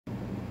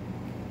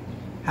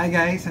Hi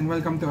guys, and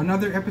welcome to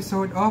another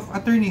episode of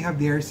Attorney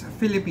Javier's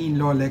Philippine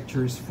Law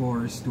Lectures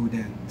for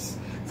Students.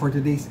 For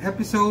today's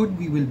episode,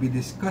 we will be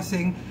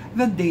discussing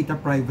the Data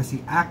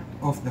Privacy Act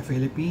of the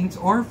Philippines,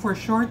 or for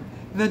short,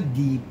 the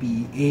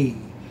DPA.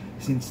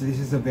 Since this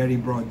is a very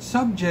broad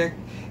subject,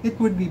 it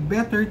would be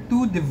better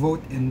to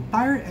devote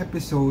entire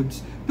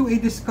episodes to a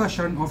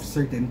discussion of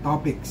certain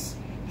topics.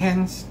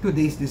 Hence,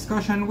 today's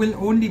discussion will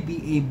only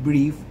be a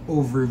brief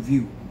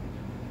overview.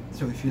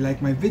 So if you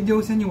like my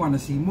videos and you want to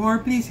see more,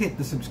 please hit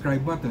the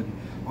subscribe button.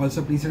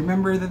 Also, please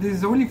remember that this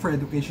is only for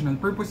educational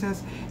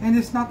purposes and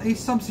is not a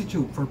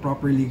substitute for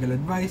proper legal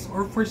advice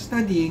or for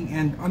studying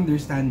and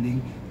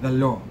understanding the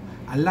law.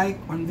 A like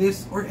on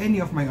this or any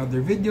of my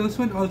other videos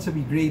would also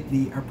be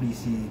greatly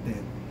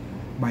appreciated.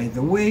 By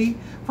the way,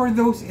 for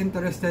those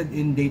interested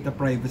in data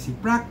privacy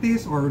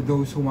practice or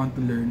those who want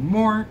to learn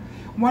more,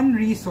 one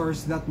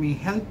resource that may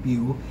help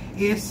you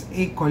is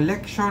a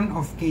collection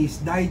of case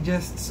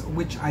digests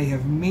which I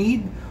have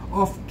made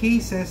of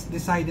cases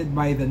decided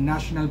by the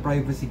National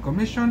Privacy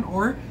Commission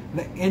or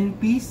the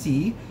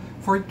NPC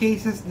for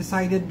cases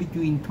decided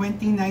between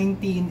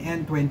 2019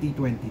 and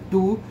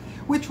 2022,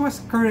 which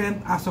was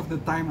current as of the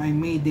time I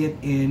made it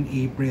in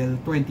April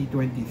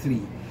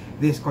 2023.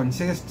 This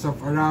consists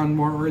of around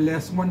more or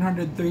less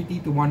 130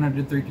 to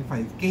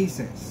 135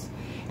 cases.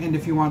 And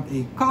if you want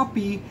a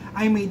copy,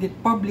 I made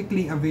it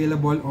publicly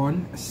available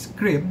on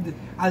Scribd.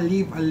 I'll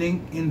leave a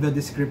link in the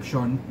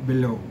description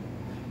below.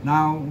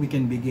 Now we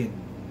can begin.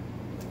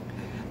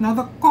 Now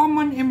the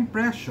common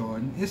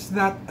impression is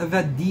that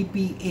the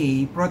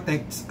DPA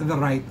protects the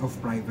right of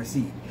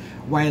privacy.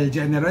 While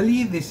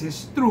generally this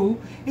is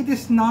true, it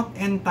is not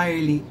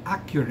entirely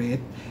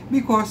accurate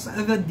because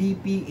the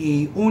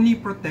DPA only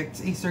protects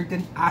a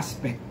certain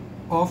aspect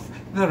of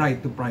the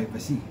right to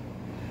privacy.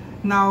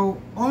 Now,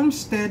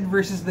 Olmsted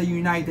versus the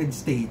United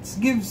States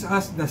gives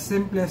us the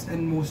simplest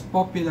and most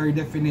popular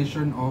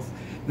definition of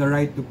the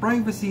right to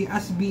privacy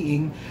as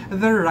being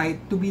the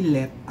right to be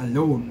let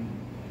alone.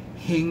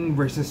 Hing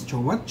versus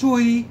Chowa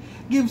Choi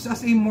gives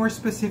us a more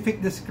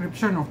specific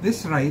description of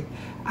this right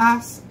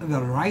as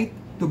the right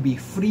to be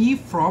free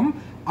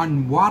from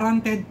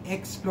unwarranted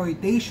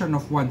exploitation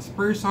of one's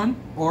person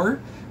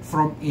or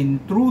from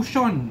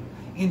intrusion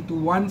into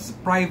one's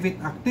private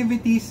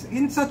activities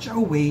in such a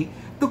way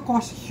to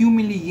cause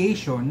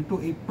humiliation to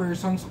a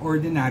person's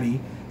ordinary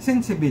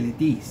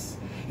sensibilities.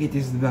 It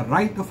is the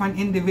right of an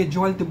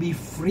individual to be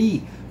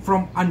free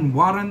from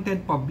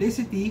unwarranted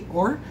publicity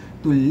or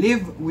to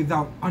live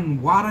without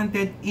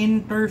unwarranted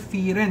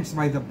interference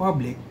by the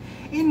public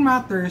in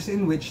matters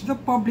in which the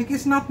public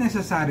is not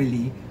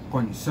necessarily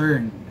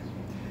concerned.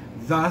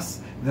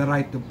 Thus, the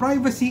right to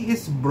privacy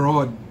is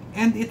broad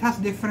and it has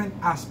different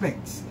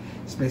aspects.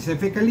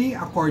 Specifically,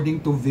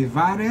 according to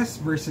Vivares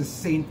versus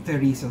St.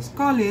 Teresa's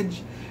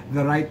College,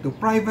 the right to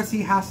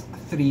privacy has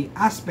three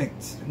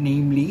aspects,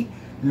 namely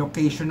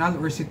locational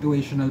or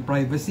situational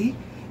privacy,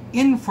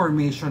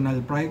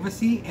 informational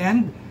privacy,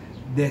 and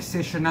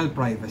decisional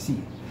privacy.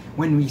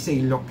 When we say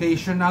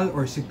locational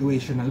or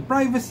situational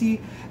privacy,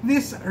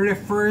 this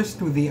refers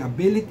to the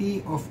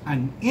ability of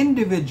an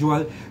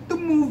individual to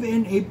move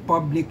in a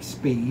public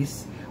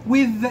space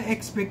with the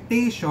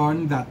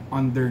expectation that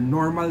under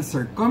normal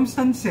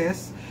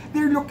circumstances,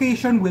 their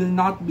location will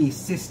not be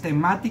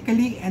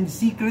systematically and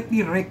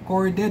secretly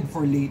recorded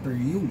for later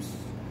use.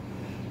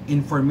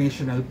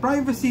 Informational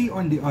privacy,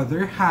 on the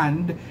other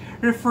hand,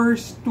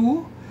 refers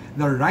to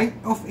the right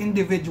of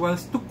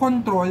individuals to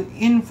control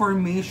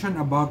information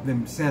about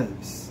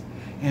themselves.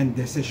 And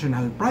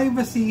decisional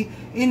privacy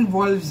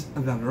involves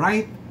the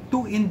right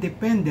to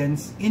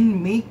independence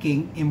in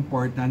making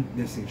important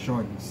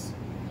decisions.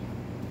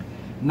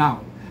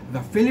 Now,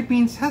 the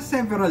Philippines has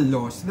several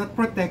laws that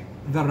protect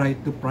the right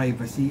to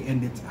privacy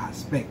and its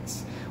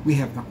aspects. We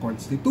have the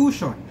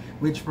Constitution,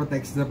 which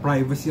protects the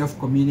privacy of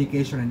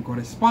communication and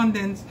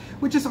correspondence,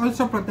 which is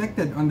also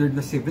protected under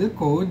the Civil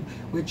Code,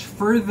 which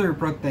further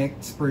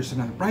protects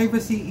personal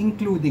privacy,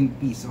 including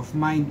peace of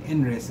mind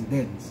and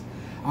residence.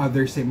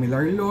 Other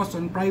similar laws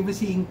on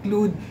privacy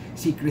include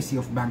secrecy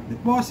of bank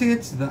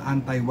deposits, the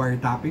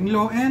anti-wiretapping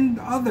law, and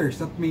others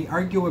that may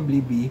arguably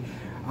be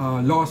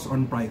laws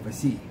on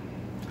privacy.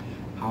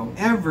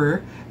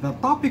 However, the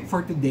topic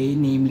for today,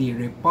 namely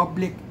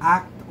Republic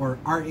Act or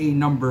RA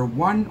number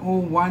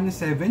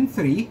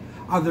 10173,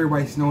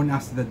 otherwise known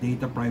as the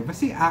Data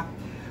Privacy Act,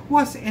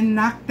 was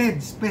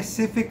enacted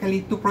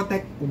specifically to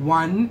protect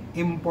one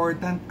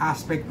important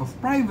aspect of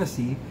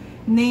privacy,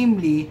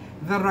 namely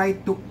the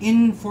right to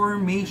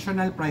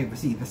informational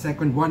privacy, the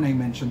second one I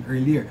mentioned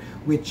earlier,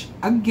 which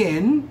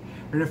again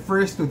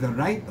refers to the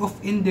right of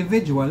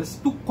individuals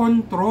to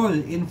control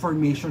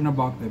information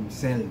about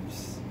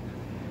themselves.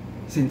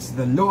 Since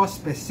the law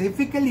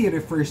specifically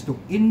refers to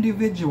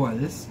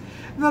individuals,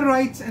 the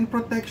rights and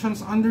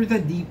protections under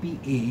the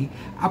DPA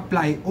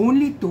apply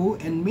only to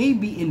and may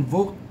be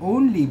invoked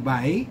only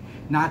by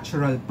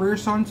natural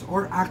persons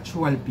or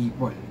actual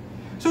people.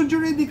 So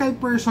juridical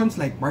persons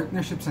like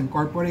partnerships and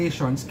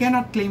corporations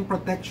cannot claim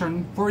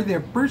protection for their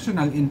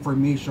personal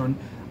information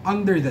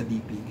under the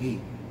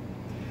DPA.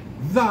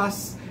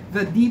 Thus,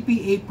 the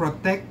DPA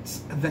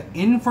protects the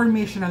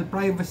informational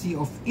privacy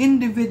of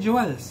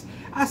individuals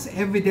as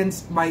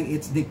evidenced by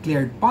its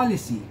declared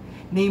policy,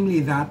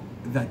 namely that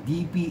the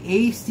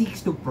DPA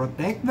seeks to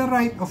protect the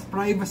right of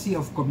privacy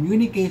of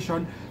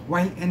communication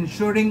while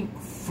ensuring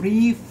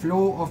free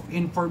flow of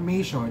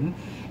information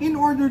in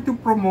order to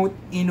promote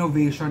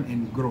innovation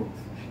and growth.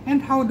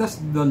 And how does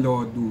the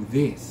law do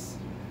this?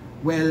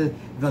 Well,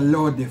 the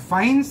law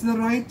defines the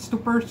rights to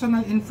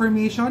personal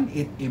information,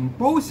 it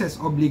imposes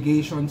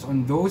obligations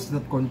on those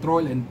that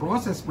control and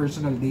process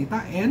personal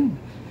data, and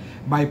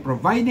by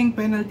providing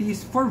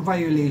penalties for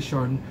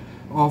violation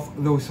of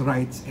those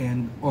rights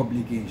and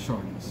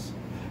obligations.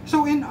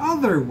 So in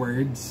other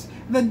words,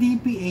 the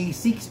DPA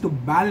seeks to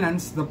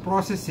balance the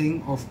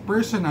processing of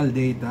personal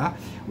data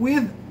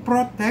with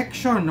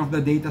protection of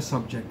the data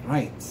subject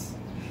rights.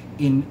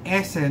 In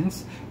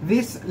essence,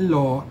 this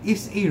law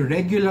is a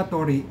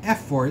regulatory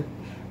effort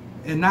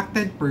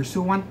enacted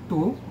pursuant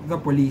to the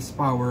police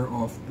power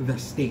of the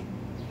state.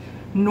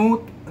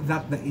 Note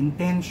that the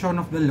intention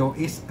of the law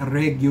is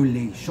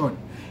regulation,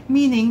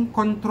 meaning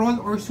control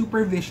or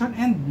supervision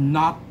and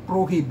not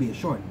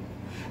prohibition.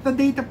 The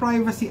Data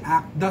Privacy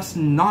Act does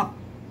not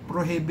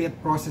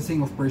prohibit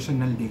processing of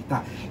personal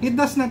data. It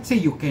does not say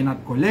you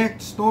cannot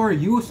collect, store,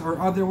 use, or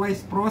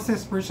otherwise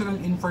process personal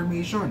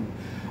information.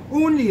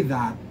 Only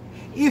that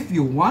if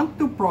you want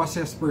to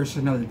process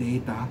personal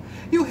data,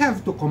 you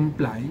have to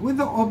comply with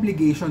the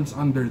obligations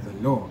under the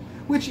law,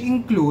 which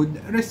include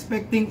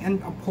respecting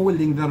and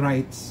upholding the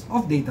rights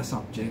of data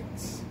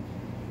subjects.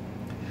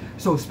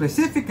 So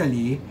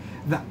specifically,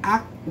 the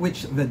act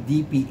which the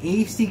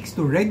DPA seeks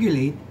to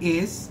regulate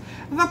is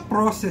the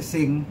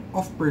processing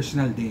of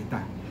personal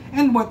data.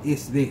 And what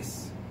is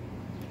this?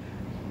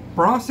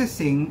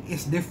 Processing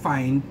is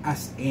defined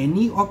as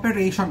any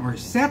operation or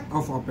set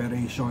of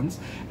operations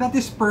that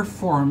is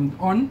performed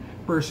on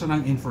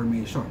personal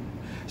information.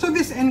 So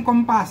this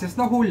encompasses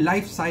the whole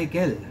life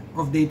cycle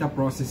of data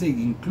processing,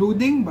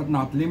 including but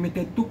not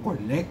limited to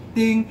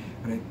collecting,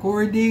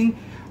 recording,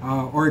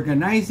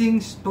 organizing,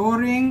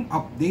 storing,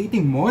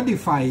 updating,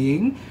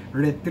 modifying,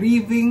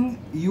 retrieving,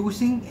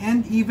 using,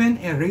 and even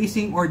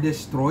erasing or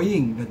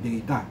destroying the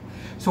data.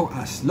 So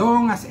as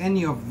long as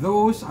any of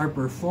those are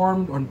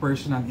performed on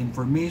personal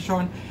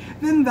information,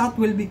 then that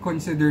will be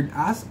considered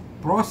as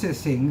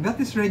processing that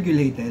is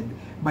regulated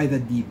by the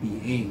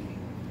DPA.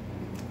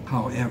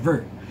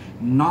 However,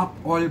 not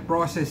all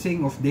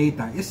processing of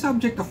data is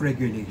subject of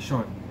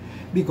regulation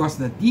because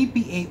the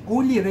DPA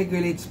only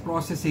regulates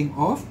processing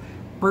of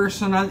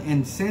personal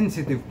and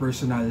sensitive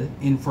personal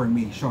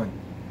information.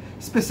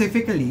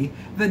 Specifically,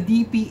 the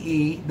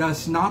DPA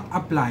does not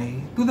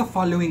apply to the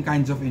following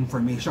kinds of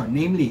information,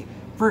 namely,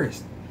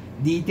 first,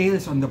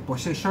 details on the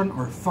position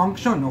or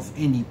function of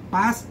any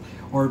past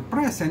or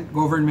present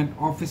government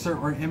officer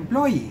or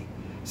employee,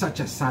 such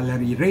as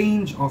salary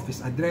range, office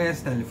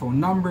address, telephone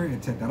number,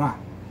 etc.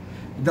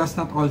 It does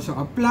not also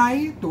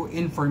apply to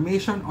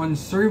information on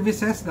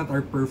services that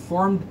are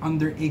performed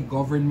under a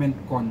government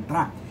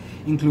contract,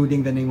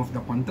 including the name of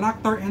the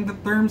contractor and the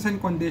terms and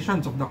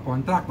conditions of the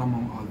contract,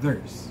 among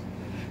others.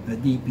 The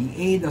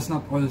DPA does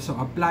not also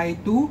apply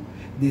to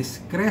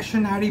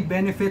discretionary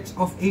benefits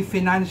of a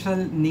financial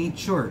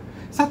nature,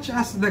 such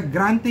as the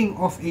granting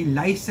of a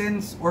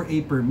license or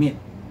a permit.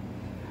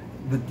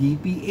 The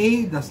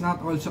DPA does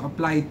not also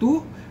apply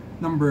to,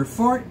 number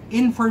 4,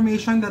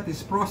 information that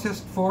is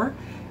processed for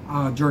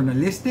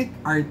journalistic,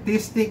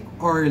 artistic,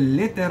 or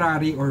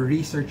literary or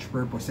research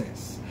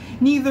purposes.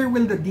 Neither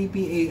will the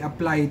DPA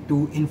apply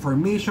to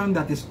information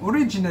that is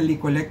originally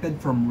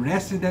collected from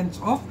residents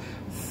of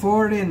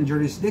foreign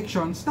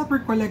jurisdictions that were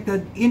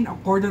collected in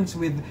accordance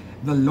with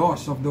the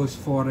laws of those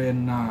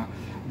foreign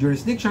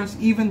jurisdictions,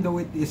 even though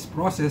it is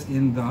processed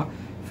in the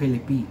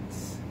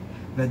Philippines.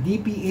 The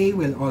DPA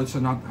will also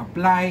not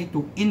apply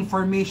to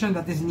information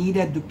that is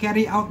needed to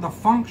carry out the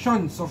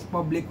functions of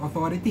public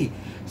authority,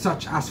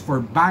 such as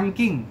for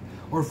banking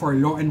or for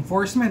law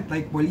enforcement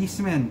like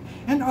policemen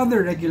and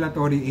other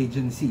regulatory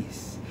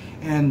agencies.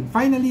 And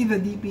finally, the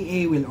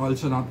DPA will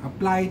also not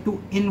apply to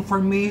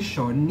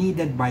information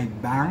needed by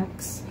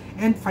banks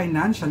and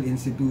financial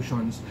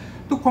institutions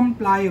to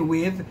comply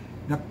with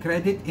the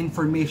Credit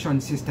Information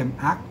System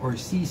Act or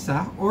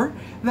CISA or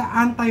the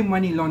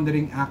Anti-Money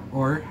Laundering Act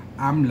or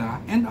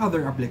AMLA and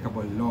other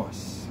applicable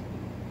laws.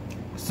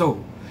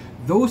 So,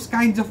 those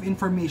kinds of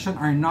information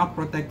are not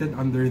protected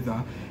under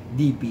the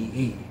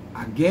DPA.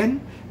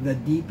 Again, the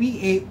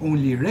DPA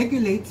only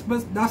regulates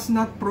but does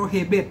not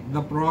prohibit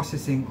the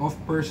processing of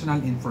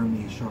personal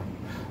information.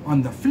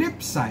 On the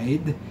flip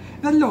side,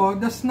 the law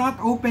does not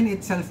open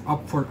itself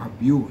up for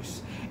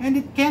abuse, and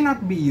it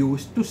cannot be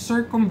used to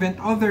circumvent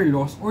other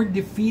laws or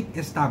defeat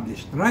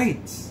established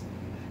rights.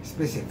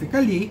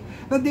 Specifically,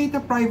 the Data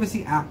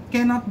Privacy Act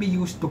cannot be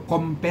used to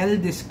compel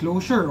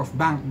disclosure of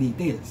bank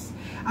details,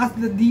 as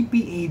the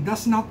DPA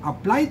does not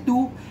apply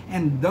to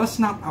and does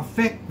not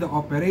affect the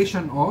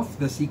operation of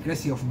the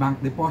Secrecy of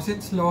Bank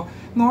Deposits Law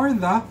nor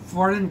the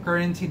Foreign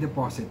Currency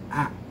Deposit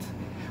Act.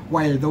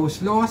 While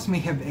those laws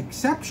may have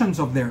exceptions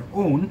of their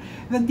own,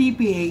 the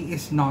DPA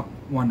is not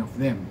one of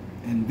them.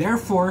 And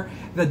therefore,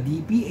 the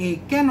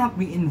DPA cannot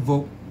be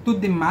invoked to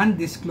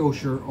demand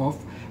disclosure of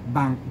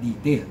bank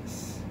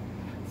details.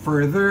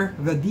 Further,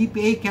 the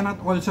DPA cannot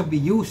also be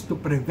used to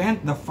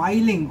prevent the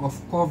filing of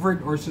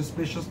covered or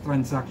suspicious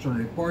transaction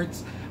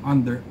reports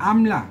under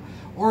AMLA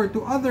or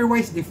to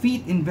otherwise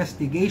defeat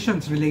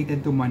investigations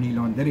related to money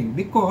laundering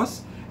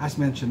because,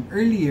 as mentioned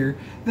earlier,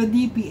 the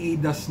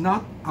DPA does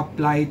not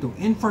apply to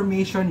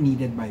information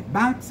needed by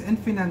banks and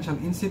financial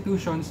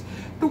institutions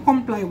to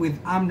comply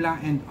with AMLA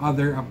and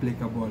other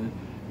applicable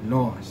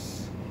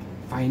laws.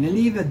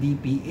 Finally, the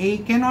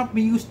DPA cannot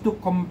be used to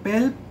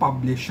compel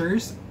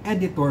publishers,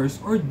 editors,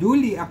 or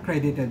duly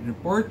accredited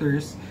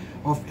reporters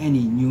of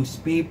any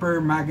newspaper,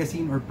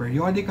 magazine, or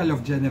periodical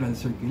of general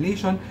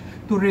circulation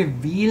to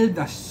reveal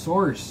the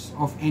source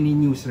of any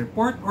news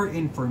report or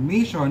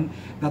information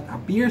that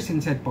appears in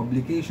said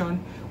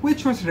publication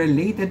which was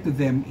related to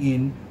them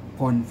in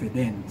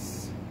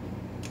confidence.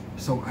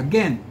 So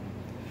again,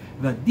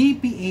 the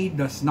DPA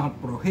does not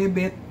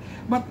prohibit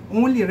but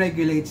only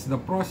regulates the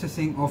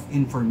processing of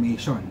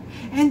information.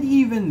 And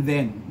even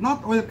then,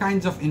 not all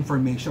kinds of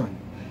information.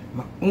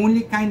 The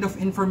only kind of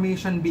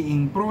information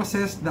being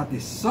processed that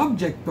is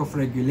subject of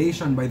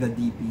regulation by the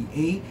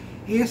DPA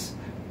is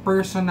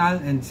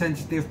personal and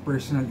sensitive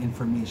personal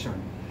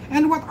information.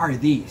 And what are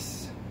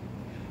these?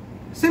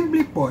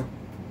 Simply put,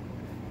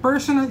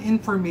 personal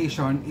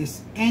information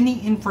is any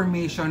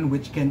information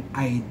which can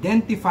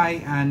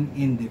identify an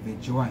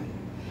individual.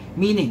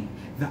 Meaning,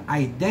 the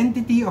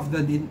identity of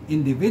the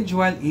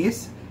individual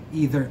is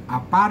either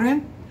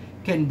apparent,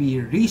 can be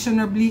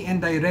reasonably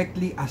and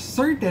directly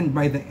ascertained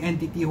by the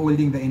entity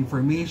holding the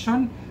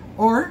information,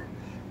 or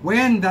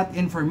when that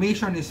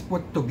information is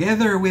put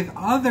together with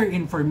other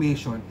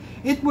information,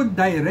 it would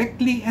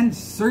directly and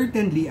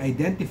certainly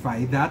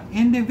identify that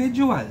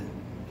individual.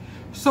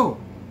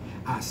 So,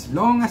 as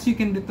long as you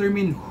can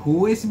determine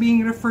who is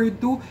being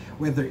referred to,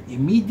 whether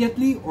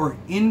immediately or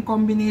in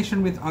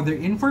combination with other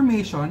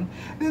information,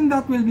 then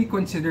that will be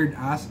considered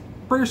as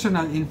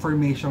personal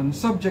information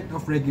subject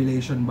of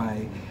regulation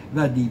by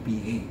the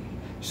DPA.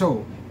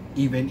 So,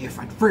 even if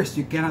at first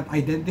you cannot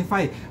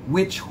identify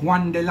which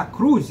Juan de la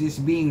Cruz is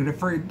being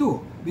referred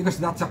to, because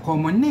that's a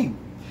common name.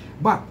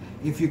 But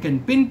if you can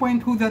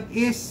pinpoint who that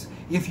is,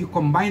 if you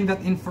combine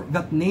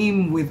that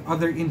name with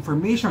other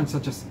information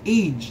such as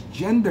age,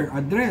 gender,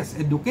 address,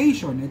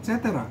 education,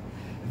 etc.,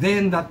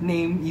 then that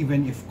name,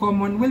 even if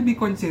common, will be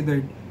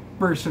considered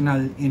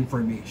personal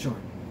information.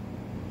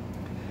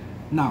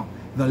 Now,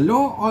 the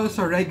law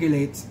also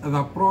regulates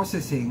the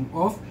processing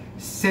of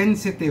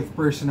sensitive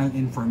personal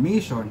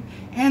information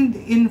and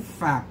in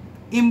fact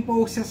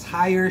imposes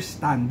higher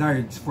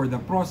standards for the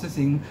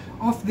processing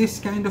of this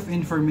kind of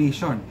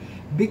information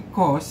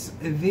because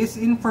this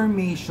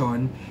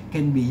information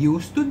can be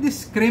used to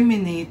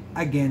discriminate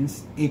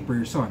against a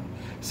person,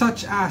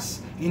 such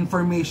as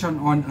information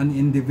on an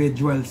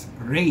individual's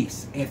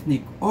race,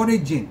 ethnic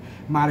origin,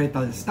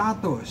 marital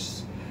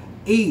status,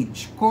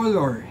 age,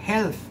 color,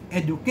 health,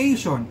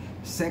 education,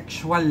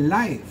 sexual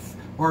life,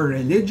 or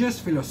religious,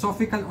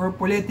 philosophical, or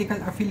political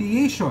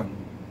affiliation.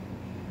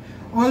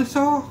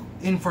 Also,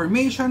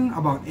 information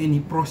about any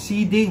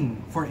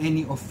proceeding for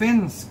any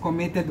offense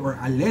committed or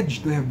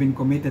alleged to have been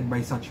committed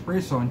by such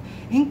person,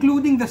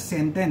 including the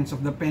sentence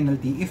of the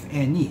penalty, if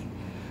any.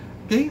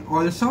 Okay,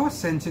 also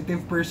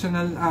sensitive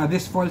personal,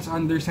 this falls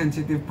under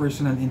sensitive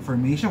personal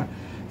information.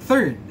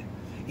 Third,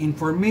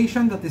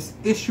 information that is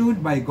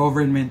issued by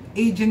government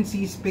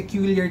agencies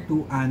peculiar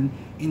to an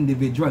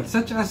individual,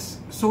 such as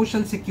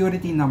social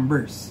security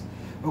numbers,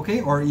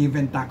 okay, or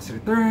even tax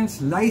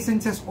returns,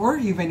 licenses, or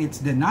even its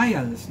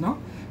denials, no?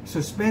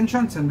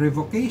 Suspensions and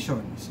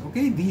revocations,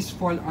 okay, these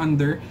fall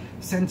under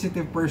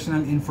sensitive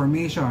personal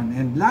information.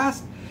 And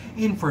last,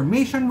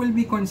 information will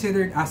be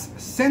considered as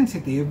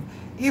sensitive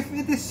if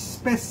it is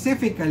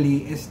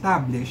specifically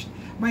established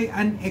by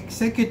an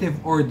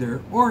executive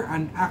order or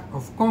an act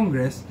of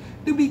Congress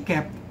to be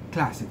kept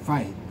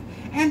classified.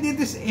 And it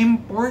is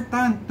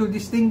important to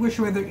distinguish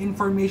whether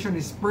information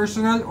is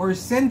personal or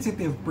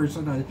sensitive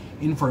personal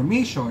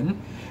information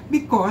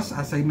because,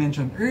 as I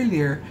mentioned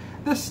earlier,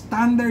 the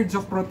standards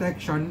of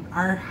protection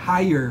are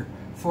higher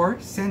for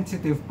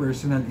sensitive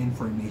personal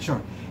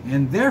information.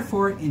 And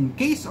therefore, in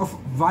case of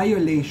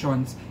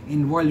violations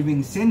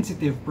involving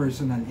sensitive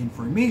personal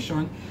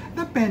information,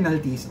 the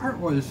penalties are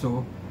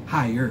also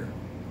higher.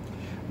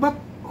 But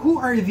who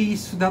are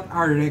these that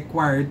are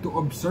required to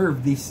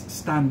observe these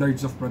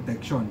standards of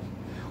protection?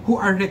 Who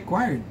are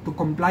required to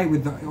comply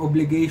with the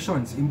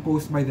obligations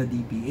imposed by the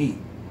DPA?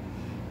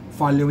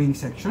 Following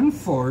Section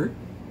 4,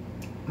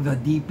 the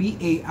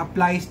DPA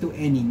applies to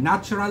any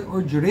natural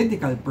or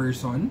juridical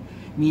person,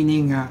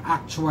 meaning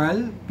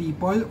actual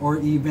people or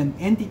even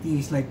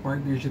entities like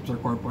partnerships or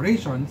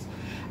corporations,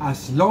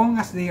 as long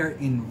as they are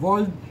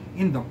involved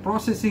in the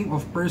processing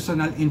of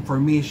personal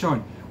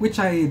information, which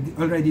I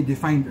already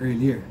defined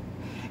earlier.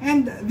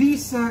 And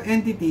these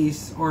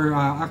entities or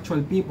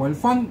actual people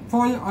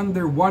fall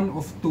under one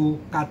of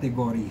two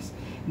categories.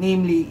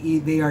 Namely,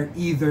 they are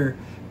either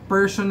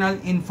personal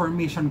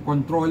information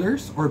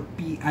controllers, or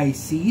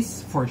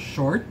PICs for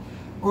short,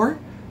 or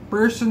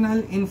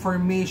personal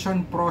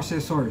information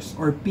processors,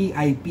 or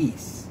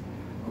PIPs.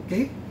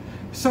 Okay?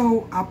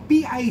 So, a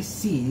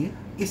PIC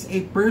is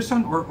a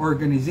person or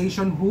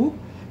organization who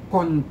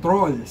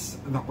controls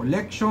the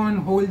collection,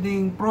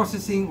 holding,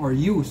 processing, or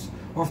use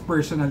of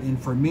personal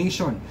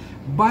information.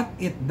 But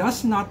it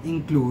does not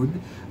include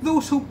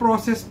those who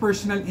process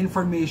personal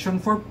information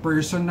for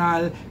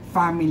personal,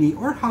 family,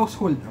 or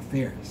household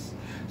affairs.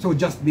 So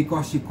just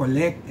because you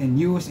collect and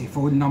use a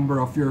phone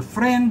number of your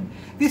friend,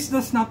 this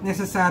does not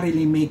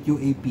necessarily make you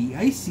a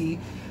PIC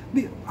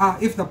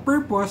if the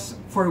purpose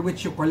for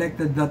which you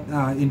collected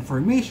that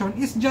information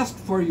is just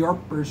for your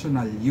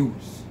personal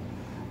use.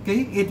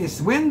 Okay? It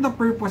is when the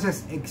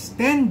purposes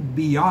extend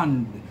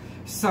beyond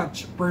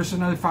such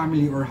personal,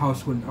 family, or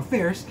household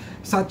affairs,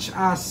 such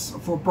as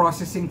for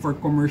processing for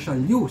commercial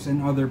use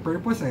and other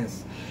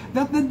purposes,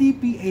 that the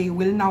DPA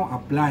will now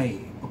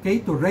apply, okay,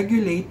 to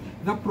regulate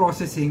the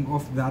processing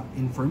of that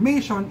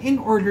information in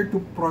order to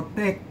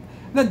protect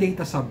the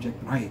data subject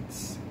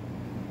rights.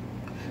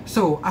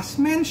 So, as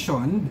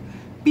mentioned,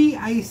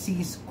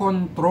 PICs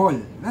control.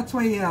 That's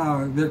why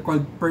they're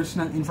called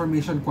personal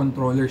information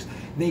controllers.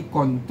 They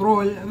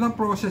control the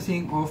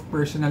processing of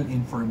personal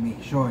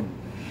information.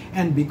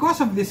 And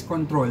because of this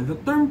control, the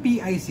term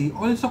PIC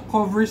also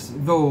covers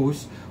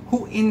those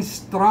who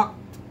instruct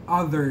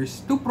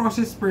others to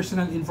process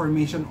personal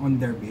information on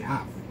their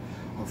behalf.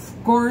 Of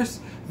course,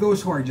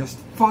 those who are just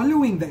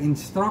following the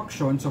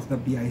instructions of the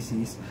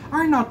PICs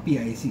are not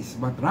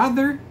PICs, but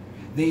rather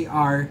they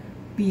are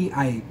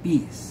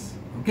PIPs.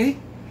 Okay?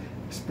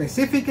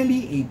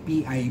 Specifically, a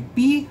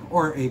PIP,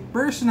 or a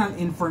personal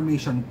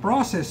information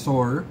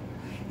processor,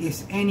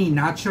 is any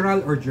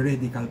natural or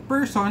juridical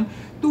person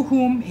to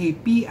whom a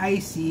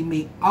PIC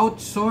may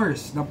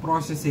outsource the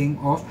processing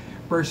of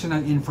personal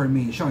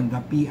information.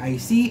 The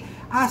PIC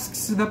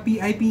asks the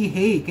PIP,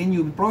 hey, can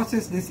you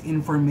process this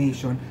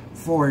information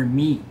for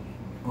me?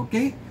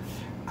 Okay?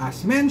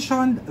 As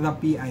mentioned, the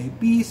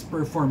PIPs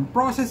perform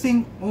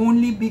processing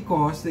only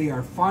because they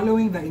are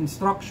following the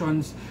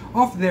instructions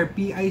of their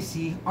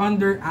PIC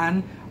under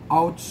an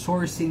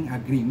outsourcing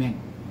agreement.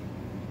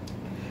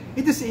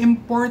 It is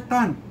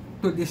important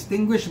to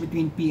distinguish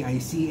between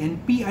PIC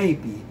and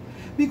PIP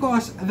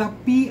because the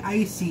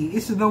PIC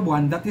is the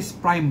one that is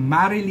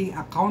primarily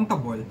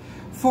accountable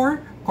for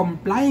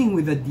complying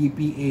with the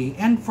DPA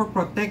and for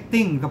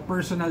protecting the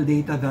personal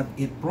data that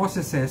it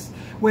processes,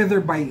 whether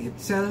by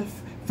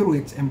itself, through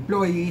its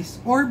employees,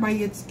 or by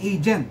its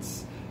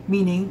agents,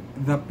 meaning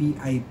the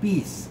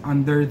PIPs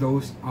under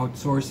those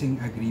outsourcing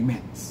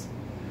agreements.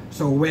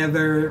 So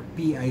whether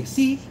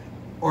PIC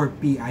or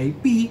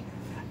PIP,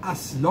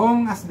 as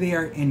long as they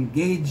are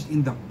engaged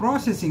in the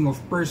processing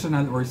of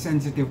personal or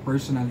sensitive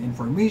personal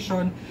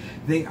information,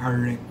 they are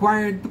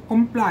required to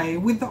comply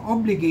with the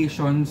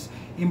obligations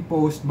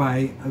imposed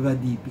by the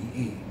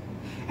DPA.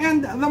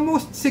 And the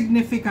most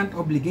significant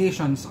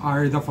obligations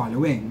are the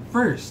following.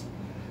 First,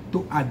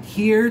 to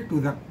adhere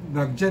to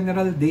the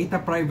general data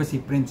privacy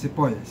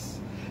principles.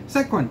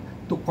 Second,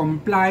 to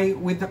comply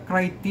with the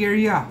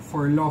criteria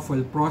for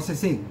lawful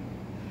processing.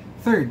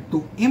 Third,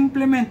 to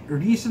implement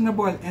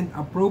reasonable and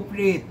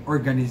appropriate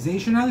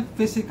organizational,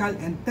 physical,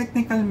 and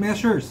technical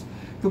measures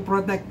to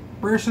protect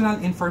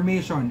personal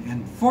information.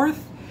 And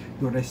fourth,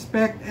 to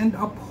respect and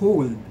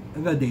uphold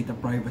the data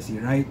privacy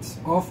rights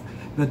of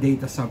the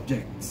data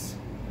subjects.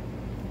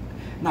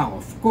 Now,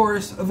 of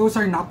course, those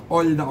are not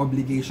all the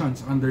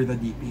obligations under the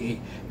DPA.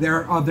 There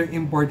are other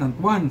important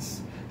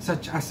ones,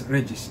 such as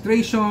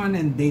registration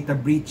and data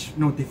breach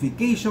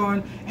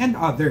notification, and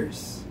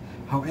others.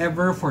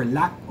 However, for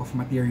lack of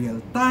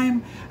material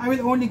time, I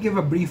will only give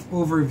a brief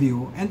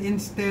overview and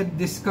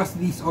instead discuss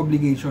these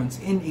obligations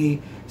in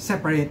a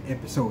separate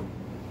episode.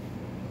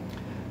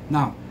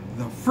 Now,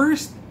 the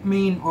first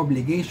main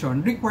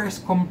obligation requires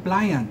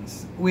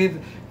compliance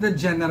with the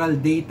general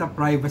data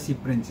privacy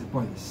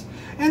principles.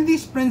 And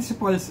these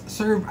principles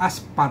serve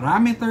as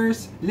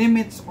parameters,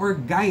 limits, or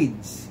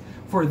guides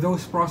for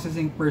those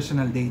processing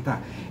personal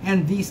data.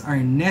 And these are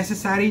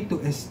necessary to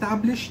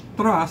establish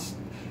trust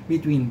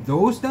between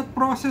those that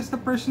process the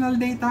personal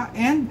data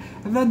and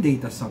the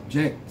data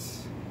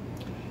subjects.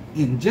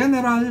 In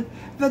general,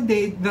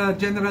 the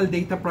general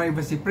data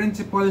privacy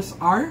principles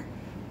are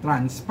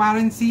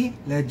transparency,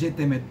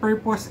 legitimate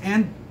purpose,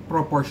 and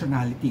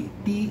proportionality,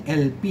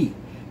 TLP.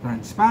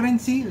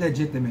 Transparency,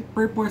 legitimate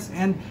purpose,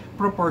 and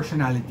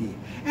proportionality.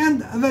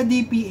 And the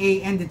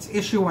DPA and its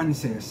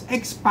issuances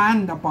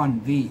expand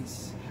upon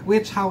these,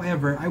 which,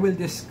 however, I will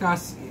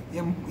discuss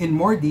in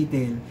more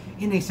detail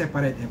in a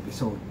separate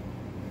episode.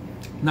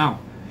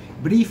 Now,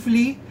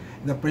 briefly,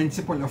 the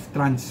principle of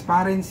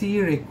transparency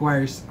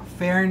requires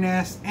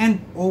fairness and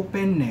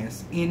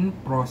openness in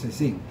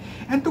processing.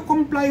 And to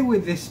comply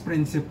with this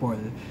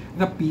principle,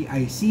 the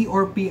PIC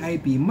or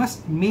PIP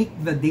must make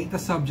the data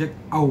subject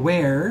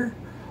aware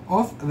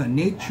of the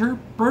nature,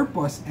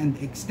 purpose, and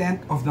extent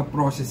of the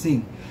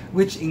processing,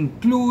 which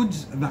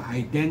includes the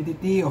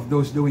identity of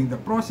those doing the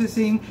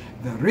processing,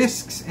 the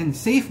risks and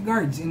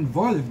safeguards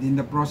involved in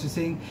the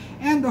processing,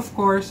 and of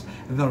course,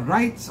 the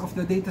rights of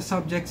the data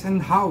subjects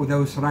and how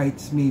those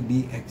rights may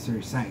be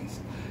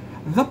exercised.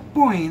 The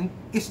point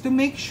is to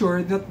make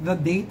sure that the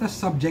data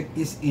subject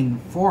is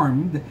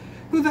informed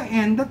to the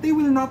end that they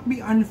will not be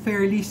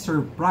unfairly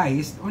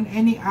surprised on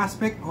any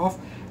aspect of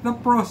the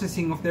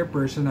processing of their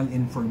personal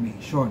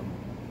information.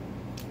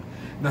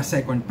 The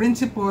second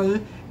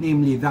principle,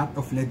 namely that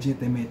of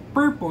legitimate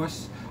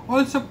purpose,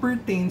 also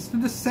pertains to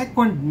the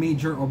second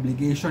major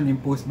obligation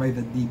imposed by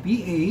the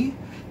DPA,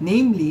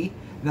 namely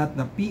that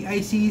the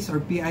PICs or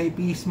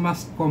PIPs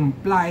must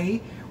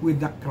comply with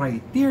the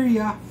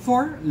criteria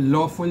for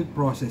lawful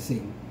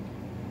processing.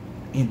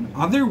 In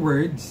other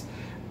words,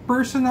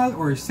 personal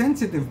or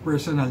sensitive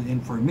personal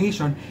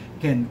information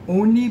can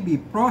only be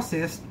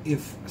processed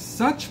if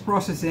such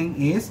processing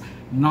is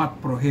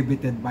not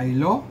prohibited by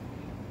law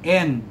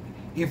and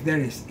if there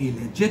is a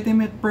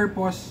legitimate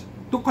purpose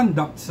to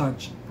conduct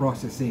such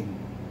processing.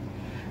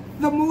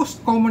 The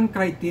most common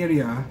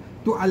criteria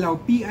to allow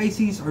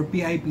PICs or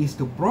PIPs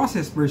to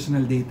process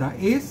personal data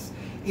is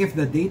if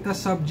the data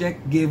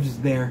subject gives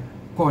their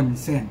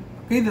consent.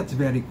 Okay, that's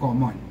very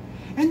common.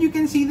 And you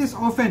can see this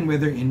often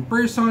whether in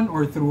person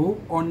or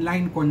through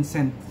online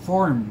consent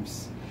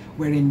forms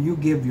wherein you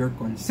give your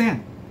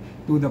consent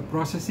to the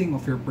processing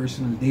of your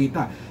personal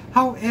data.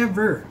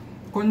 However,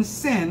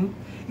 consent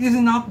is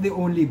not the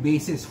only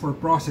basis for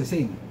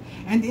processing.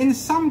 And in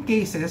some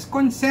cases,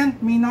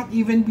 consent may not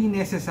even be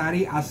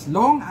necessary as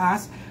long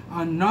as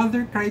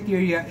another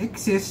criteria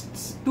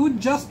exists to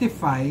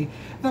justify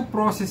the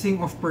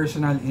processing of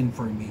personal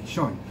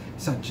information,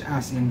 such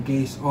as in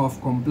case of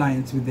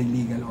compliance with a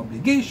legal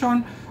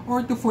obligation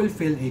or to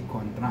fulfill a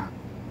contract.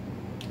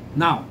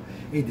 Now,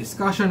 a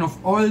discussion of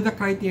all the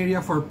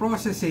criteria for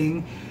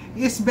processing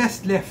is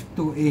best left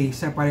to a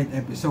separate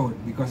episode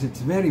because it's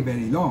very,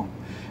 very long.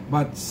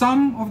 But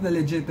some of the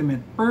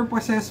legitimate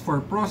purposes for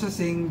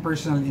processing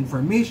personal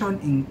information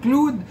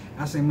include,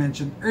 as I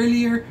mentioned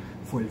earlier,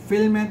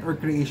 fulfillment or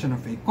creation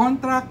of a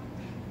contract,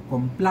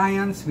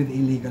 compliance with a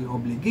legal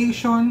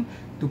obligation,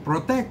 to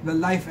protect the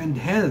life and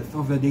health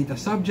of the data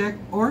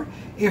subject, or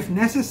if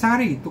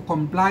necessary to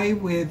comply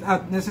with,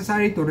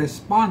 necessary to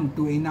respond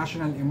to a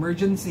national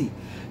emergency,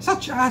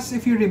 such as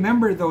if you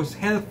remember those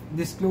health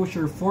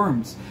disclosure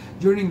forms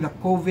during the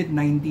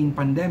COVID-19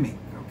 pandemic.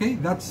 Okay,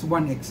 that's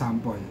one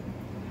example.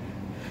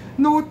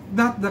 Note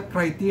that the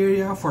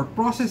criteria for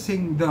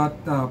processing that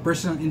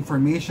personal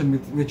information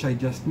which I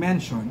just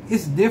mentioned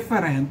is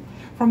different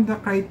from the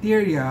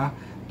criteria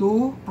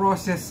to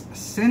process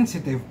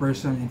sensitive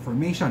personal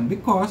information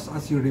because,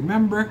 as you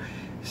remember,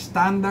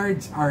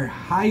 standards are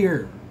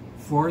higher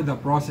for the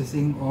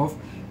processing of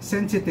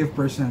sensitive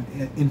personal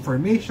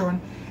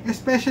information,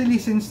 especially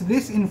since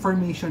this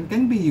information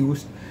can be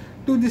used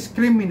to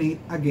discriminate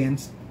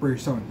against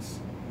persons.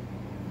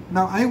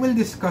 Now, I will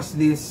discuss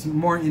this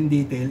more in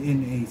detail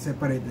in a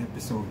separate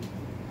episode.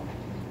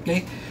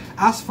 Okay?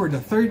 As for the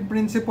third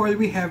principle,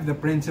 we have the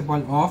principle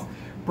of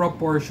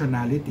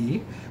proportionality,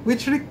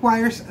 which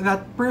requires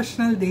that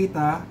personal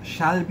data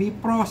shall be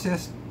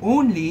processed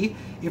only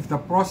if the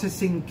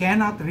processing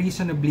cannot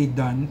reasonably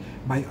done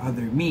by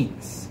other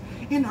means.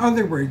 In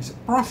other words,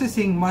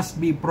 processing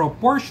must be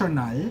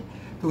proportional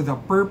to the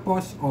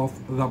purpose of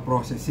the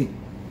processing.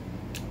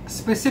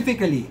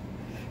 Specifically,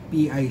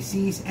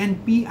 PICs and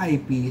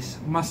PIPs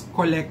must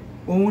collect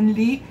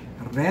only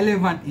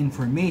relevant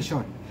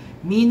information,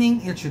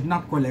 meaning it should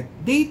not collect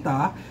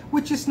data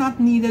which is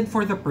not needed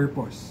for the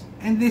purpose.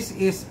 And this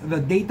is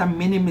the data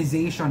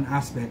minimization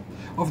aspect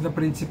of the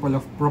principle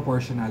of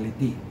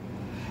proportionality.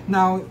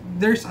 Now,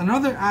 there's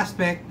another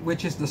aspect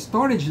which is the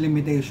storage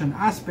limitation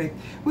aspect,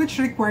 which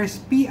requires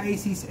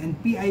PICs and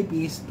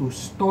PIPs to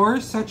store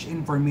such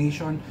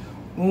information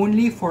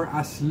only for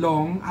as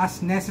long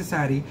as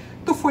necessary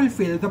to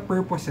fulfill the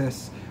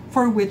purposes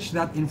for which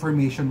that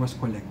information was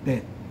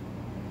collected.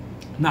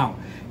 Now,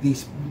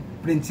 these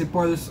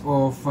principles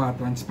of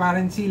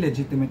transparency,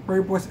 legitimate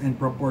purpose, and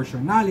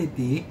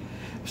proportionality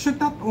should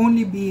not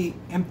only be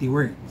empty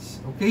words,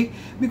 okay?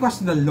 Because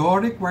the law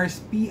requires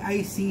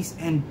PICs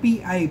and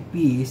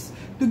PIPs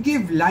to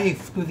give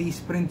life to these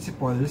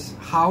principles.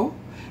 How?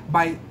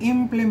 By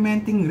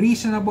implementing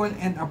reasonable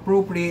and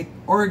appropriate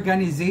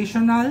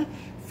organizational,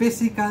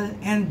 physical,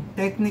 and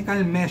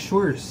technical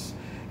measures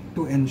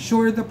to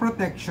ensure the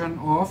protection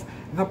of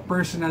the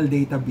personal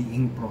data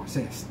being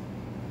processed.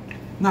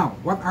 Now,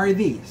 what are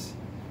these?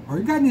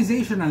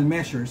 Organizational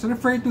measures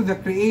refer to the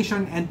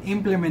creation and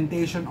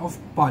implementation of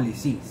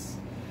policies.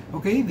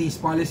 Okay, these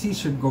policies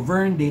should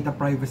govern data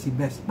privacy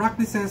best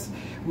practices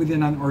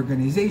within an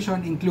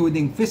organization,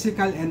 including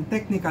physical and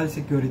technical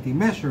security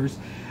measures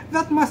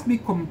that must be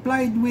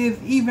complied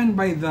with even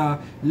by the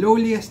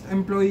lowliest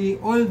employee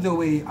all the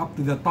way up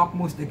to the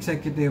topmost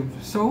executive,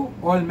 so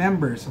all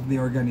members of the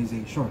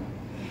organization.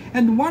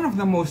 And one of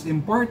the most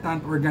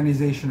important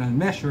organizational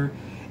measures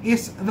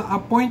is the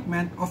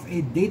appointment of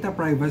a data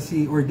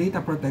privacy or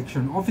data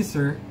protection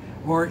officer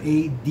or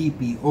a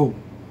DPO.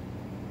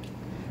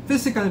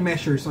 Physical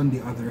measures, on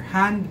the other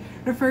hand,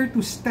 refer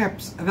to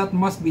steps that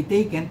must be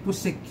taken to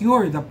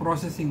secure the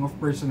processing of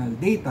personal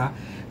data,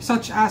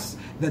 such as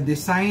the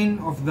design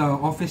of the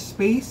office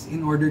space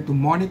in order to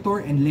monitor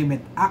and limit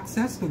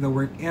access to the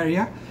work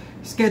area,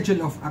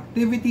 schedule of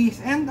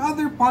activities, and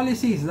other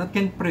policies that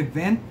can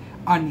prevent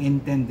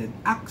unintended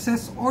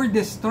access or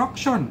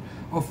destruction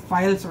of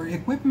files or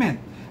equipment,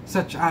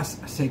 such as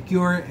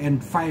secure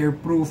and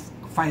fireproof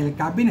file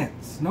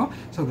cabinets,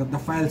 so that the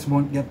files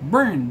won't get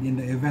burned in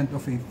the event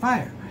of a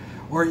fire,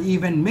 or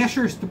even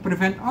measures to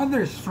prevent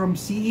others from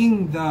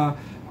seeing the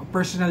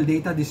personal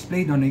data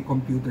displayed on a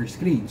computer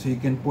screen. So you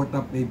can put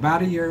up a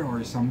barrier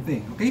or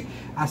something, okay?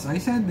 As I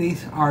said,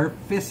 these are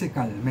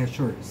physical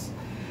measures.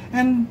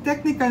 And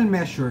technical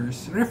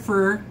measures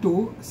refer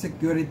to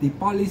security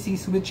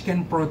policies which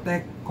can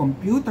protect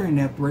computer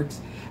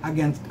networks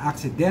against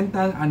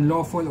accidental,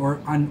 unlawful,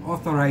 or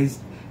unauthorized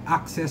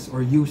access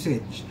or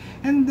usage,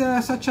 and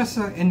such as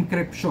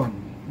encryption,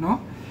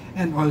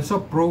 and also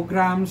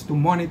programs to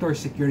monitor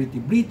security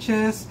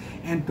breaches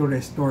and to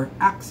restore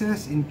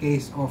access in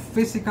case of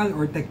physical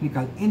or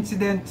technical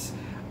incidents,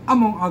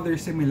 among other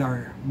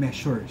similar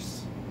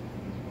measures.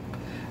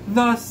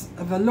 Thus,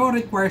 the law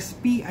requires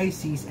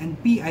PICs and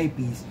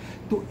PIPs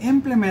to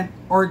implement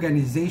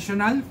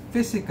organizational,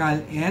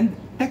 physical, and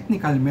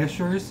technical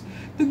measures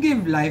to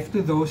give life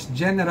to those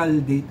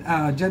general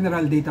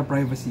data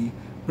privacy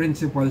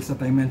principles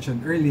that I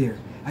mentioned earlier.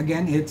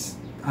 Again, it's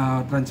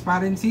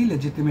transparency,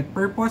 legitimate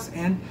purpose,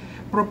 and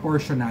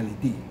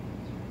proportionality.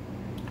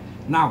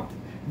 Now,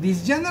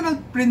 these general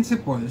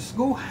principles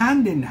go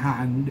hand in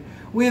hand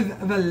with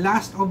the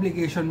last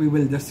obligation we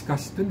will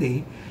discuss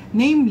today,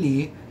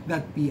 namely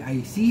that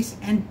PICs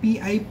and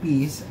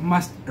PIPs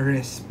must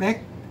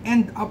respect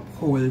and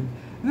uphold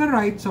the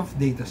rights of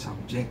data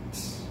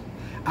subjects.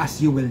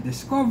 As you will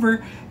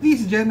discover,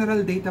 these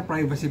general data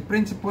privacy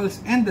principles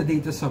and the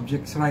data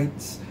subject's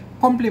rights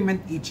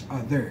complement each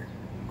other.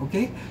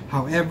 Okay?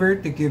 However,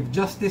 to give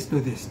justice to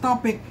this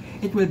topic,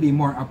 it will be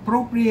more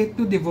appropriate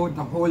to devote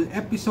the whole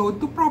episode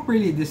to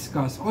properly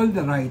discuss all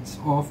the rights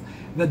of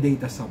the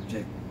data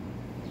subject.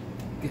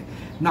 Okay.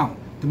 Now,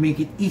 to make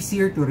it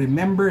easier to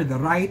remember the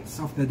rights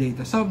of the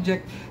data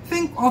subject,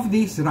 think of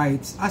these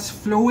rights as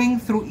flowing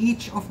through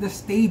each of the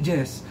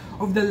stages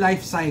of the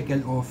life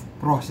cycle of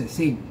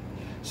processing.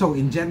 So,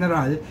 in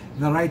general,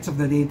 the rights of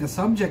the data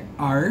subject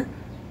are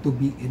to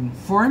be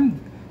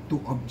informed, to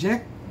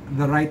object,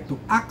 the right to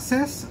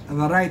access,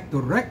 the right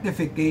to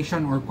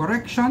rectification or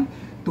correction,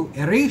 to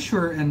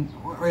erasure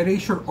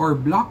or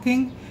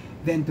blocking,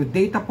 then to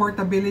data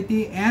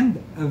portability,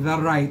 and the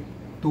right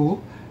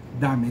to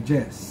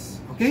damages.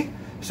 Okay?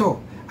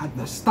 So, at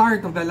the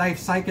start of the life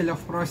cycle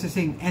of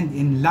processing and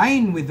in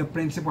line with the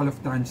principle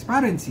of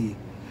transparency,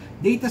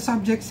 data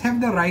subjects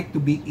have the right to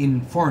be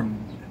informed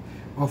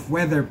of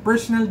whether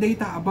personal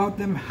data about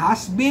them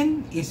has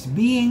been, is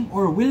being,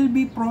 or will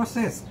be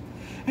processed.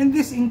 And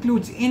this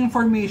includes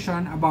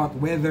information about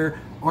whether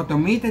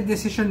automated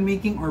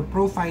decision-making or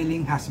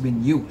profiling has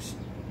been used.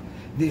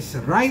 This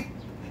right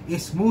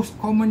is most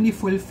commonly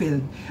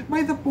fulfilled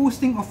by the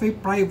posting of a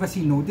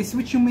privacy notice,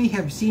 which you may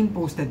have seen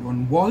posted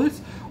on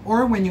walls,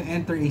 or when you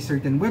enter a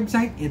certain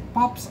website, it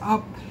pops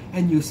up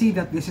and you see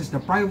that this is the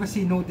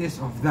privacy notice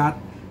of that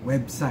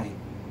website.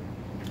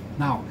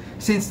 Now,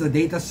 since the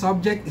data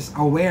subject is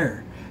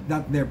aware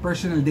that their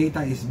personal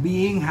data is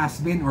being, has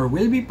been, or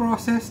will be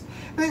processed,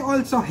 they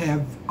also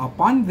have,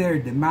 upon their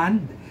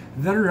demand,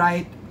 the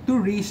right to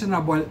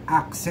reasonable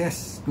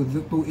access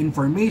to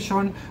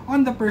information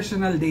on the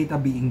personal data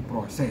being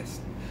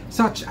processed,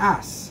 such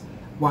as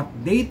what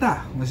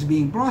data was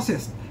being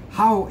processed,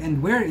 how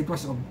and where it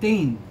was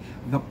obtained,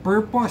 the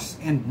purpose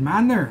and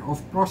manner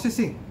of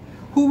processing,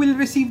 who will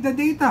receive the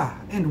data,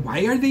 and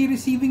why are they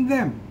receiving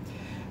them,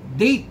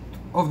 date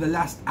of the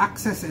last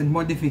access and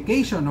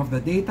modification of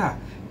the data,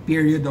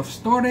 period of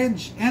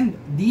storage, and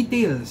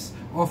details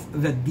of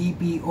the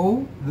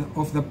DPO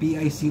of the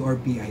PIC or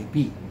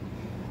PIP.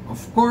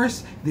 Of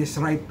course, this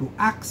right to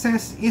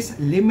access is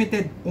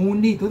limited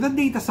only to the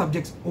data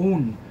subject's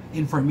own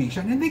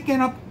information, and they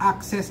cannot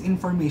access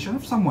information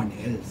of someone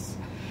else.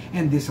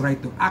 And this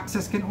right to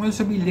access can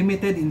also be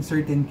limited in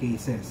certain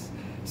cases,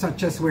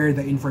 such as where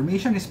the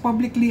information is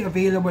publicly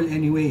available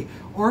anyway,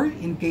 or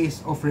in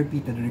case of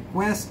repeated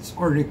requests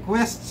or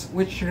requests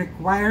which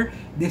require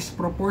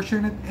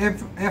disproportionate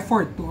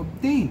effort to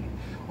obtain,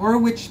 or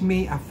which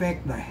may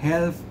affect the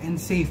health and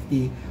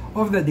safety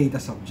of the data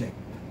subject.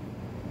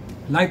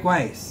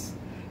 Likewise,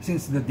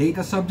 since the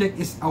data subject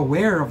is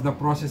aware of the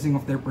processing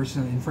of their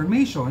personal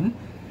information,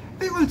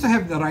 they also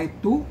have the right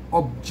to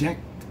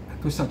object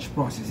to such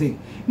processing,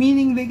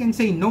 meaning they can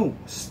say, no,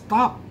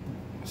 stop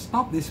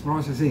this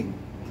processing.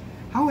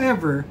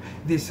 However,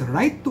 this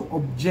right to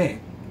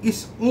object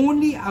is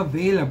only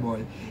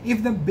available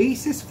if the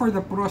basis for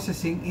the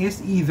processing is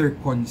either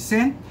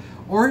consent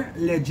or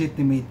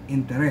legitimate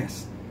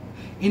interest.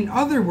 In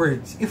other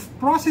words, if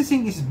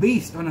processing is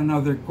based on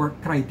another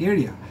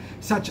criteria,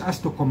 such as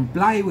to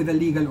comply with a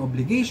legal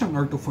obligation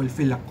or to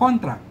fulfill a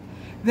contract,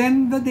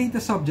 then the data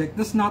subject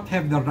does not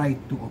have the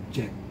right to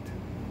object.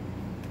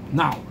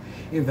 Now,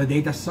 if the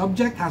data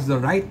subject has the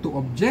right to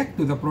object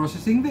to the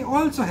processing, they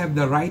also have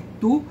the right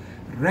to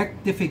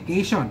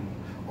rectification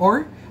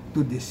or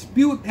to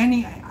dispute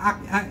any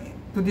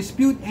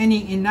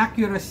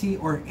inaccuracy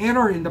or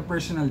error in the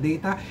personal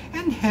data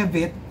and have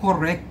it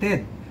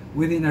corrected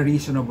within a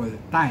reasonable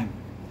time.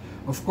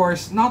 Of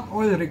course, not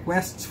all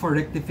requests for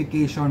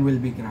rectification will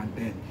be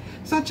granted,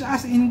 such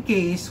as in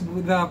case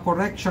the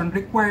correction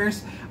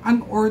requires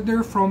an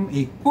order from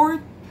a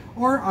court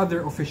or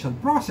other official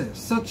process,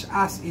 such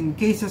as in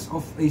cases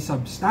of a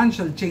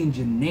substantial change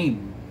in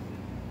name.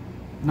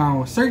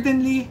 Now,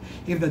 certainly,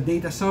 if the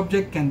data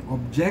subject can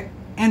object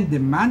and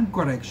demand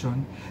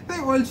correction, they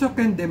also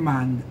can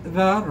demand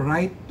the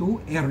right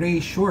to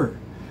erasure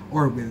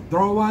or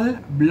withdrawal,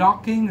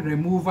 blocking,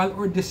 removal,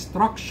 or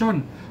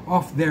destruction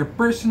of their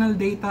personal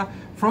data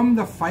from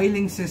the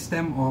filing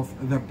system of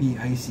the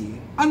PIC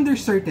under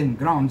certain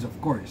grounds, of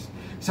course,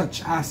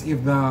 such as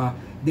if the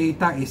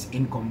data is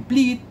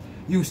incomplete,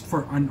 used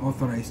for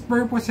unauthorized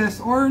purposes,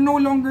 or no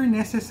longer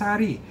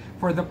necessary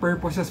for the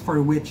purposes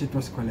for which it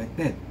was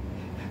collected.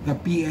 The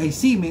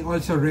PIC may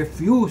also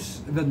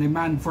refuse the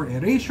demand for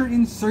erasure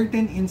in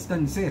certain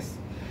instances,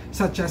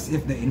 such as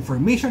if the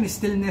information is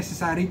still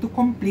necessary to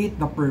complete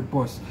the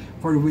purpose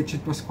for which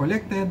it was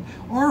collected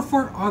or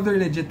for other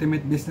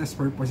legitimate business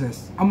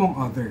purposes, among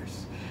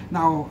others.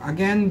 Now,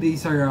 again,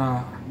 these are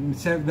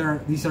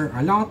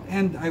a lot,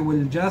 and I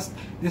will just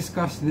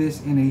discuss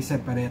this in a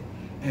separate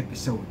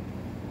episode.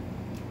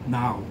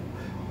 Now,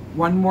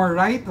 one more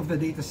right of the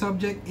data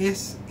subject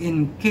is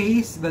in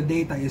case the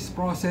data is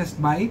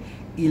processed by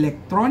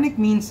electronic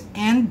means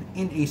and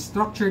in a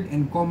structured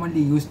and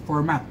commonly used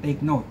format.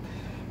 Take note.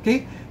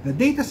 Okay, the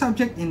data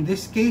subject in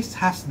this case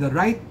has the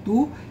right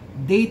to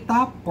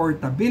data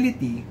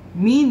portability,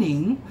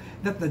 meaning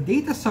that the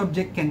data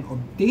subject can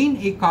obtain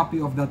a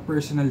copy of that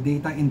personal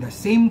data in the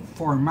same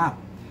format.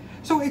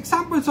 So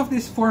examples of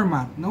this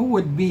format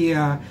would be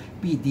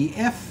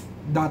PDF,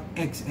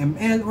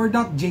 .xml, or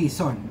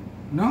 .json,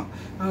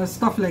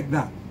 stuff like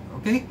that.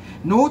 Okay,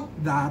 note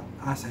that,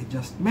 as I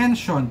just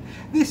mentioned,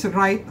 this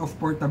right of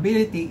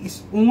portability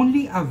is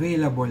only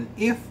available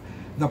if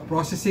the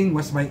processing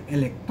was by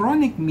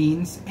electronic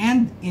means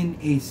and in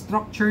a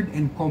structured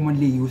and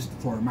commonly used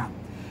format.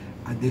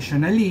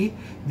 Additionally,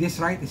 this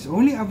right is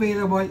only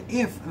available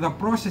if the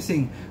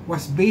processing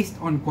was based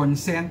on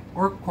consent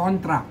or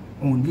contract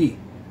only.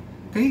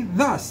 Okay,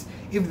 thus,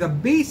 if the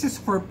basis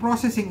for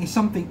processing is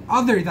something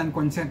other than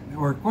consent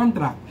or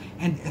contract,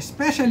 and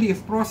especially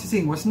if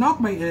processing was not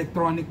by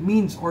electronic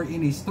means or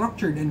in a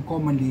structured and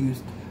commonly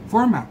used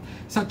format,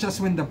 such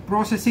as when the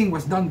processing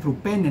was done through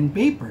pen and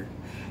paper,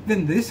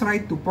 then this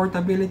right to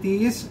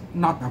portability is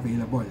not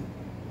available.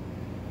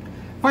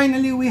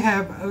 Finally, we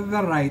have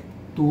the right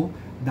to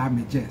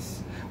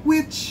damages,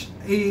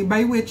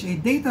 by which a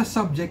data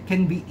subject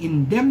can be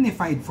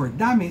indemnified for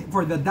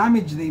the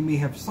damage they may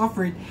have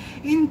suffered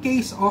in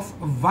case of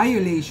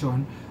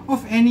violation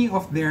of any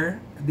of their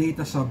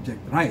data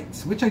subject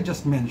rights, which I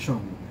just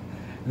mentioned.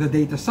 The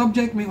data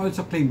subject may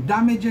also claim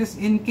damages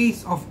in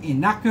case of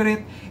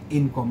inaccurate,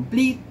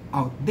 incomplete,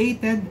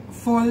 outdated,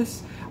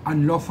 false,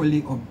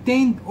 unlawfully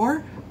obtained,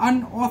 or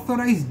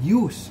unauthorized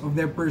use of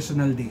their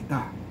personal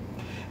data.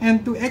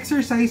 And to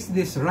exercise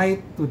this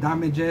right to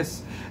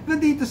damages, the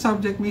data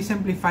subject may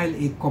simply file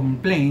a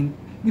complaint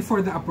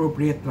before the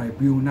appropriate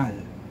tribunal.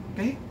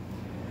 Okay?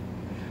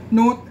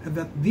 Note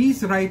that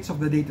these rights of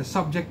the data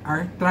subject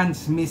are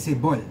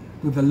transmissible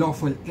to the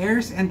lawful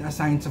heirs and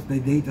assigns of the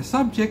data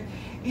subject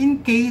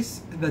in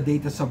case the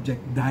data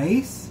subject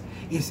dies,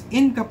 is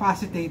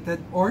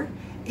incapacitated, or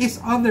is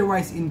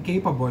otherwise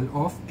incapable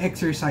of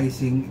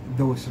exercising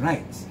those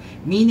rights.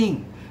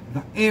 Meaning,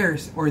 the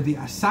heirs or the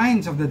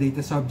assigns of the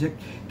data subject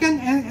can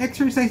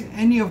exercise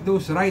any of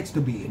those rights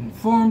to be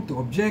informed, to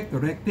object, to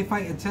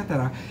rectify,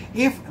 etc.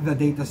 if the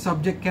data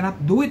subject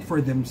cannot do it for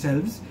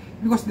themselves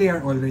because they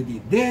are already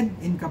dead,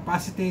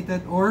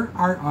 incapacitated, or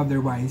are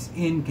otherwise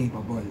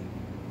incapable.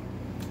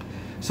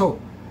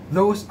 So,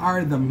 those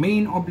are the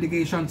main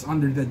obligations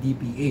under the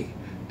DPA.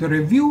 To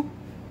review,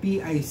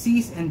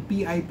 PICs and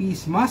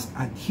PIPs must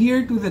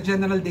adhere to the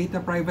general data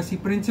privacy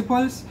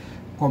principles,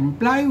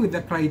 comply with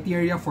the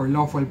criteria for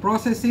lawful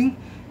processing,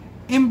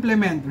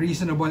 implement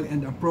reasonable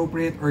and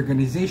appropriate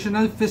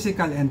organizational,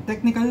 physical, and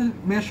technical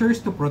measures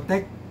to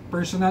protect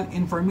personal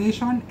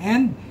information,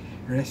 and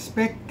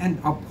respect and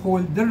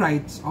uphold the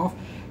rights of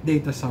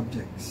data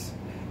subjects.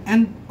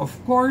 And of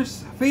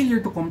course, failure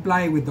to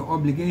comply with the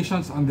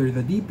obligations under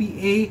the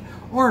DPA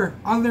or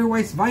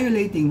otherwise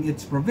violating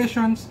its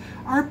provisions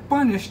are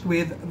punished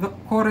with the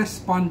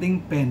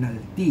corresponding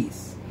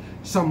penalties.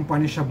 Some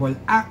punishable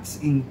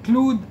acts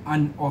include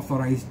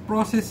unauthorized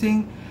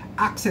processing,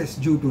 access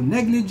due to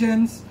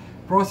negligence,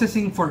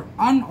 processing for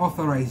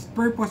unauthorized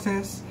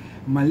purposes,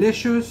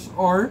 malicious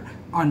or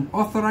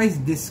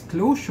unauthorized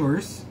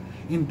disclosures,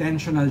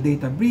 intentional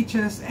data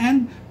breaches,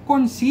 and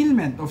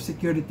concealment of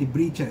security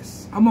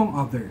breaches, among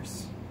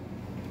others.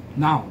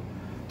 Now,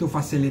 to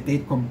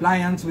facilitate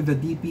compliance with the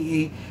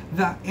DPA,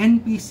 the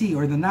NPC,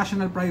 or the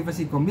National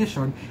Privacy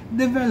Commission,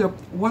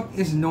 developed what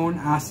is known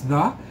as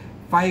the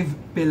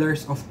 5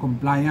 Pillars of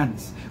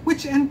Compliance,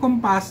 which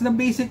encompass the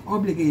basic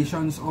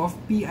obligations of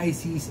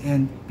PICs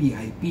and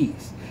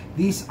PIPs.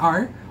 These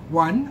are: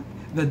 1.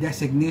 The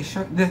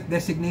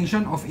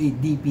designation of a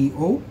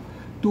DPO.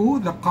 2.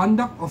 The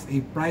conduct of a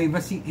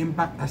Privacy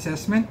Impact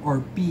Assessment, or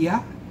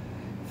PIA.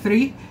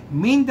 3.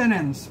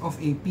 Maintenance of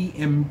a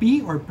PMP,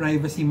 or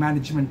Privacy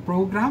Management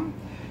Program.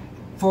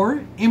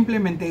 4.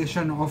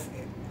 Implementation of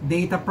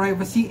data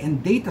privacy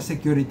and data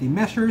security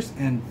measures.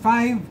 And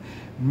 5.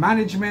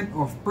 Management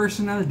of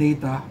personal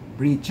data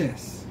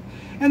breaches.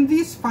 And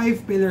these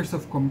 5 pillars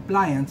of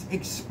compliance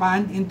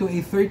expand into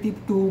a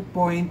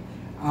 32-point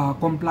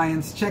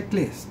compliance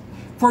checklist,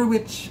 for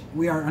which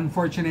we are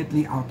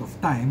unfortunately out of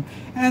time,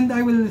 and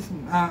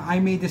I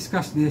may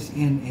discuss this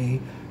in a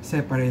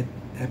separate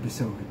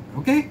episode.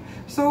 Okay,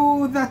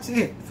 so that's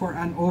it for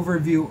an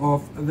overview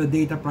of the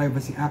Data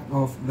Privacy Act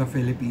of the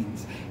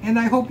Philippines, and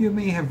I hope you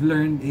may have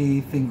learned a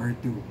thing or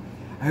two.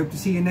 I hope to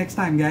see you next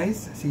time,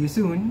 guys. See you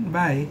soon.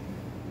 Bye.